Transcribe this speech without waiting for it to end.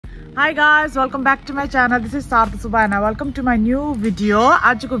Hi guys, welcome back to my channel. This is Sartha Subhana. Welcome to my new video.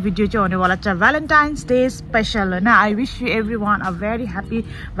 आजको video चाहिँ हुने वाला छ Valentine's Day special हैन. I wish you everyone a very happy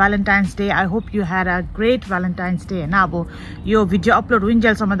Valentine's Day. I hope you had a great Valentine's Day हैन. अब यो video upload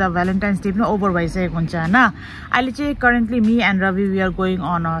हुन्जेलसम्म त Valentine's Day पनि ओभर भइसकेको हुन्छ हैन. अहिले चाहिँ currently me and Ravi we are going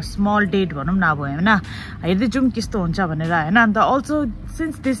on a small date भनौं न अब हैन. हेर्दै जाउँ कस्तो हुन्छ भनेर हैन. And also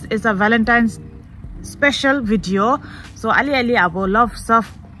since this is a Valentine's special video, so अलि अब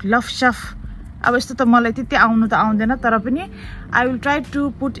love chef अब यस्तो त मलाई त्यति आउनु त आउँदैन तर पनि I will try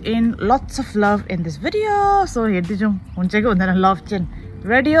to put in lots of love in this video. So हेर्दै जाउँ हुन्छ कि हुँदैन लभ चाहिँ.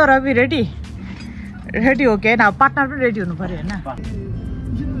 रेडी हो रवि? रेडी हो के न? पार्टनर पनि रेडी हुनु पर्यो हैन.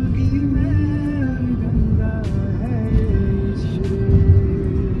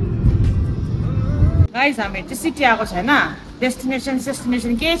 गाइस हामी चाहिँ सिटी आएको छैन.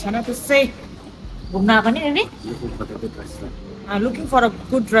 डेस्टिनेसन के छैन त्यसै घुम्न आएको नि नि. Looking for a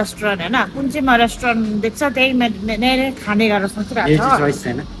good restaurant हैन. कुन चाहिँ रेस्टुरेन्ट देख्छ त्यही नै खाने गरेर सोचिरहेको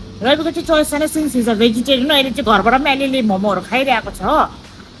छ. रविको चाहिँ चोइस छैन सिन्स इज अ भेजिटेरियन. अहिले चाहिँ घरबाट पनि अलिअलि मोमोहरू खाइरहेको छ.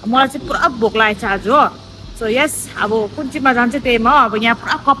 मलाई चाहिँ पुरा भोक लागेको छ आज हो. सो यस अब कुन चाहिँमा जान्छ त्यहीमा. अब यहाँ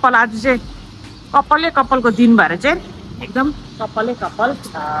पुरा कपाल आज चाहिँ कपालको दिन भएर चाहिँ एकदम कपाल छ.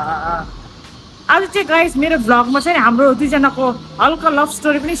 आज चाहिँ गाइस मेरो भ्लगमा चाहिँ हाम्रो दुईजनाको हल्का लभ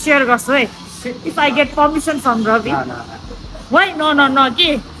स्टोरी पनि सेयर गर्छु है. If I get permission from Rabi. Why? No,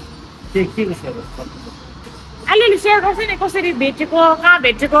 के? अलिअलि सेयर गर्छ नि कसरी भेटेको कहाँ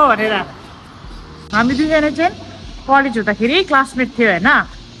भेटेको भनेर. हामी दुईजना चाहिँ कलेज हुँदाखेरि क्लासमेट थियो हैन.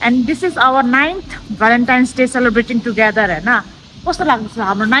 And this is our 9th Valentine's day celebrating together हैन. कस्तो लाग्छ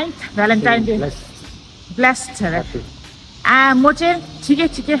हाम्रो 9th भ्यालेन्टाइन डे? ब्लेस्ड छ रे. म चाहिँ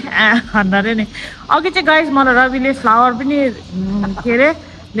ठिकै भन्दै नि. अघि चाहिँ गाइस मलाई रविले फ्लावर पनि के रे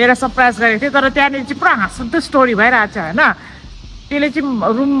लिएर सरप्राइज गरेको थियो तर त्यहाँनिर चाहिँ पुरा हाँसुदो स्टोरी भइरहेको छ हैन. त्यसले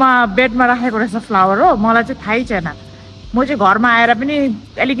चाहिँ रुममा बेडमा राखेको रहेछ फ्लावर हो. मलाई चाहिँ थाहै छैन. म चाहिँ घरमा आएर पनि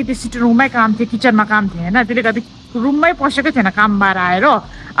अलिकति सिटिङ रुममै काम थियो, किचनमा काम थियो हैन. त्यसले गर्दा रुममै पसेकै थिएन कामबाट आएर.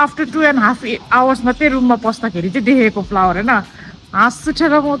 आफ्टर 2.5 आवर्स मात्रै रुममा पस्दाखेरि चाहिँ देखेको फ्लावर हैन. हाँस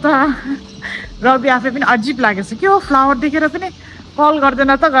उठेर म त रवि आफै पनि अजिब लागेछ के हो फ्लावर देखेर पनि कल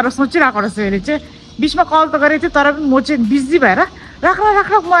गर्दैन त गरेर सोचिरहेको रहेछ. अहिले चाहिँ बिचमा कल त गरेको थियो तर पनि म चाहिँ बिजी भएर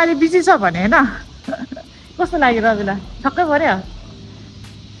राख म अहिले बिजी छ भने हैन. कस्तो लाग्यो रविलाई? छक्कै पर्यो?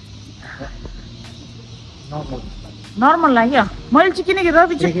 नर्मल लाग्यो. मैले चाहिँ किनकि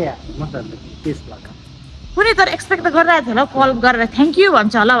रवि चाहिँ कुनै तर एक्सपेक्ट त गरिरहेको थियो होला कल गरेर थ्याङ्क यू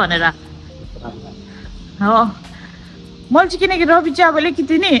भन्छ होला भनेर हो. मैले चाहिँ किनकि रवि चाहिँ अब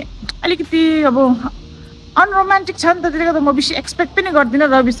अलिकति अब अनरोमान्टिक छ नि त. त्यसले गर्दा म बेसी एक्सपेक्ट पनि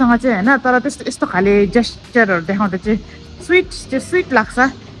गर्दिनँ रविसँग चाहिँ हैन. तर यस्तो खाले जेस्चरहरू देखाउँदा चाहिँ स्विट लाग्छ.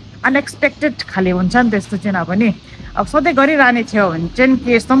 अनएक्सपेक्टेड खाले हुन्छ नि त्यस्तो चाहिँ अब नि. अब सधैँ गरिरहने थियो भने चाहिँ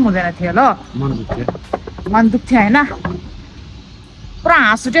के यस्तो पनि हुँदैन थियो ल. मन दुख्थ्यो हैन. पुरा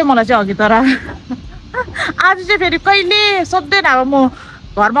हाँस उठ्यो मलाई चाहिँ अघि. तर आज चाहिँ फेरि कहिले सक्दैन. अब म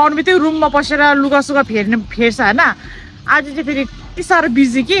घरमा आउनु बित्तिकै रुममा पसेर लुगासुगा फेर्छ हैन. आज चाहिँ फेरि यति साह्रो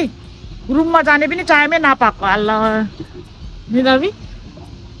बिजी कि रुममा जाने पनि टाइमै नपाएको. अल्लाह नि रवि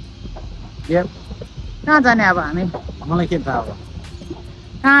कहाँ जाने अब हामी? मलाई के थाहा अब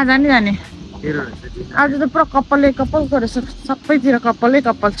कहाँ जाने आज त पुरा कपाल गरेछ. सबैतिर कपाल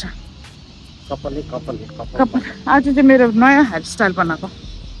छ. कपाल आज चाहिँ मेरो नयाँ हेयरस्टाइल बनाएको.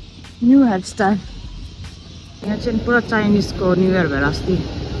 New hairstyle. यहाँ चाहिँ पुरा चाइनिजको न्यू इयर भएर अस्ति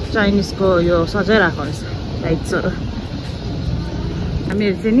चाइनिजको यो सजाइरहेको रहेछ लाइट्सहरू.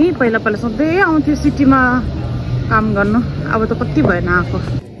 हामीहरू चाहिँ नि पहिला सधैँ आउँथ्यो सिटीमा काम गर्नु. अब त कति भएन आएको.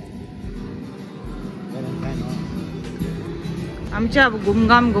 हामी चाहिँ अब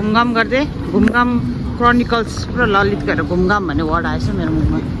घुमघाम गर्दै घुमघाम क्रोनिकल्स पुरा ललित गरेर घुमघाम भन्ने वर्ड आएछ मेरो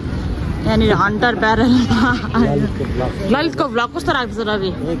मुखमा. यहाँनिर हन्टर ब्यारल ललितको भ्लग कस्तो लाग्दैछ रवि?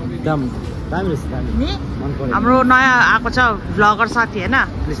 एकदम हाम्रो नयाँ आएको छ भ्लगर साथी हैन.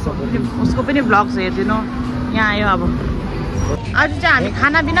 उसको पनि भ्लग छ हेरिदिनु. यहाँ आयो अब. आज चाहिँ हामी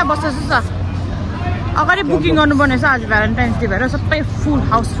खाना बिना बसेको छ. अगाडि बुकिङ गर्नुपर्ने छ आज भ्यालेन्टाइन्स डे भएर. सबै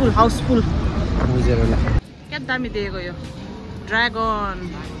हाउसफुल क्या दामी दिएको यो ड्रागन.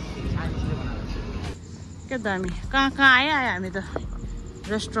 क्या दामी. कहाँ आयो हामी त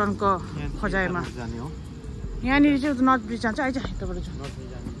रेस्टुरेन्टको खोजाइमा. यहाँनिर चाहिँ नर्थ ब्रिज जान्छ. आइज यताबाट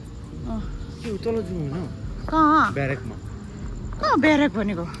कहाँ ब्यारेक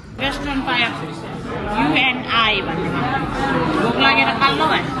भनेको रेस्टुरेन्ट पायो UNI भन्नेमा. भोक लागेर काल्लो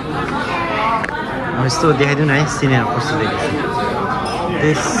भयो. यस्तो देखाइदिउँ न है सिनेमा कस्तो देखिन्छ.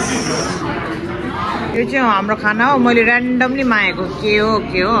 यो चाहिँ हाम्रो खाना हो. मैले ऱ्यान्डमली मागेको के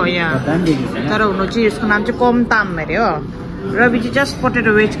हो यहाँ. तर हुनु चाहिँ यसको नाम चाहिँ कोमताम अरे हो. रवि चाहिँ जस्ट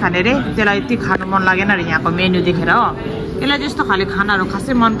पोटेटो वेज खाने रे त्यसलाई यति खानु मन लागेन रे यहाँको मेन्यु देखेर हो यसलाई जस्तो खाले खानाहरू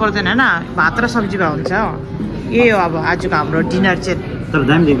खासै मन पर्दैन हैन भात र सब्जी भए हुन्छ हो यही हो अब आजको हाम्रो डिनर चाहिँ तर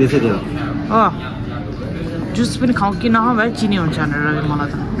दामी देख्दैछ त्यो हो जुस पनि खाऊ कि नखाऊ भाइ चिनी हुन्छ भनेर रवि मलाई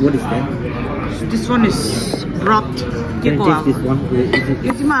त What is that? This one is booth के Can को you taste this one?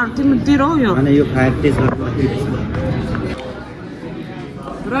 यो तिमी तेरो हो यो And you have taste what?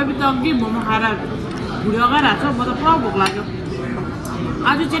 Rabi त अघि मोमो खाएर भुँडी अगाइरहेको छ म त पुरा भोक लाग्यो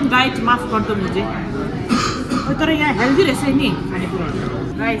आज चाहिँ डाइट माफ गर्दो म चाहिँ तर यहाँ हेल्दी रहेछ नि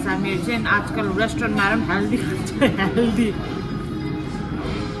खानेकुराहरू गाइस हामीहरू चाहिँ आजकल रेस्टुरेन्टमा आएर पनि हेल्दी खान्छ हेल्दी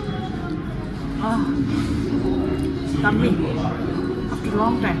आफ्टर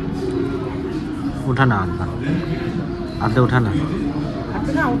लङ टाइम उठा न हात उठा न हात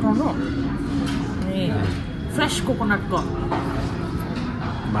कहाँ उठाउनु ए फ्रेस कोकोनटको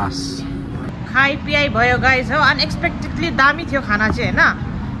बस खाइ पियाइ भयो गाइस हो अनएक्सपेक्टेडली दामी थियो खाना चाहिँ हैन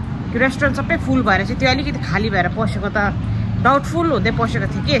त्यो रेस्टुरेन्ट सबै फुल भएर चाहिँ त्यो अलिकति खाली भएर पसेको त डाउटफुल हुँदै पसेको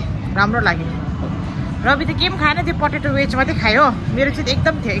थियो के राम्रो लाग्यो रवि त के पनि खाएन त्यो पोटेटो वेज मात्रै खायो मेरो चाहिँ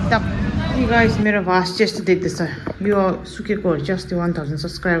एकदम थियो एकदम गाइस मेरो भास चाहिँ यस्तो देख्दैछ यो सुकेकोहरू चाहिँ अस्ति 1000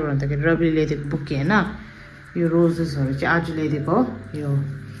 सब्सक्राइबर हुँदाखेरि रविले ल्याइदिएको बुके होइन यो रोजेसहरू चाहिँ आज ल्याइदिएको हो यो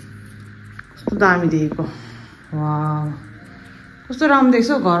कस्तो दामी देखेको वाउ कस्तो राम्रो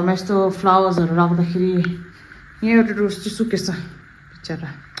देख्छ घरमा यस्तो फ्लावर्सहरू राख्दाखेरि यहाँ एउटा रोज चाहिँ सुकेछ बिचरा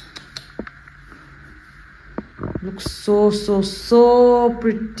looks so so so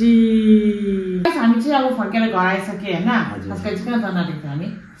pretty हामी चाहिँ अब फर्केर घर आइसक्यो होइन खास गरी कहाँ जान आँटेको हामी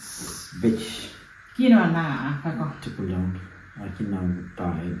Bitch. किन भन्दा आँखाको To pull down. I can now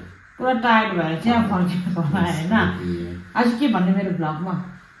tired. पुरा टायर्ड भएर चाहिँ अब फर्केर घर आयो होइन आज के भन्ने मेरो भ्लगमा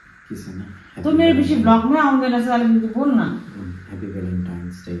Kisana. तँ मेरो बेसी भ्लगमै आउँदैन चाहिँ अलिकति बोल न Happy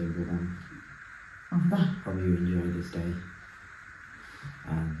Valentine's Day, everyone. अन्त Hope you enjoy this day.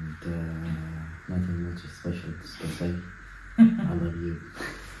 And nothing much special to say. I love you.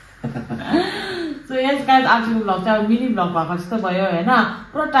 So yes guys आजको भ्लग चाहिँ अब मिनी भ्लग भएको जस्तो भयो होइन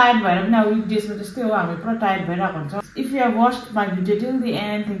पुरा टायर्ड भएर पनि अब विकडेजमा जस्तै हो हामी पुरा टायर्ड भइरहेको हुन्छ if you have watched my video till the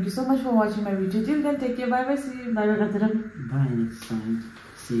and thank you so much for watching my video till then take care by by C by by Bye next time.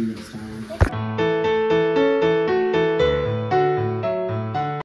 See you next time.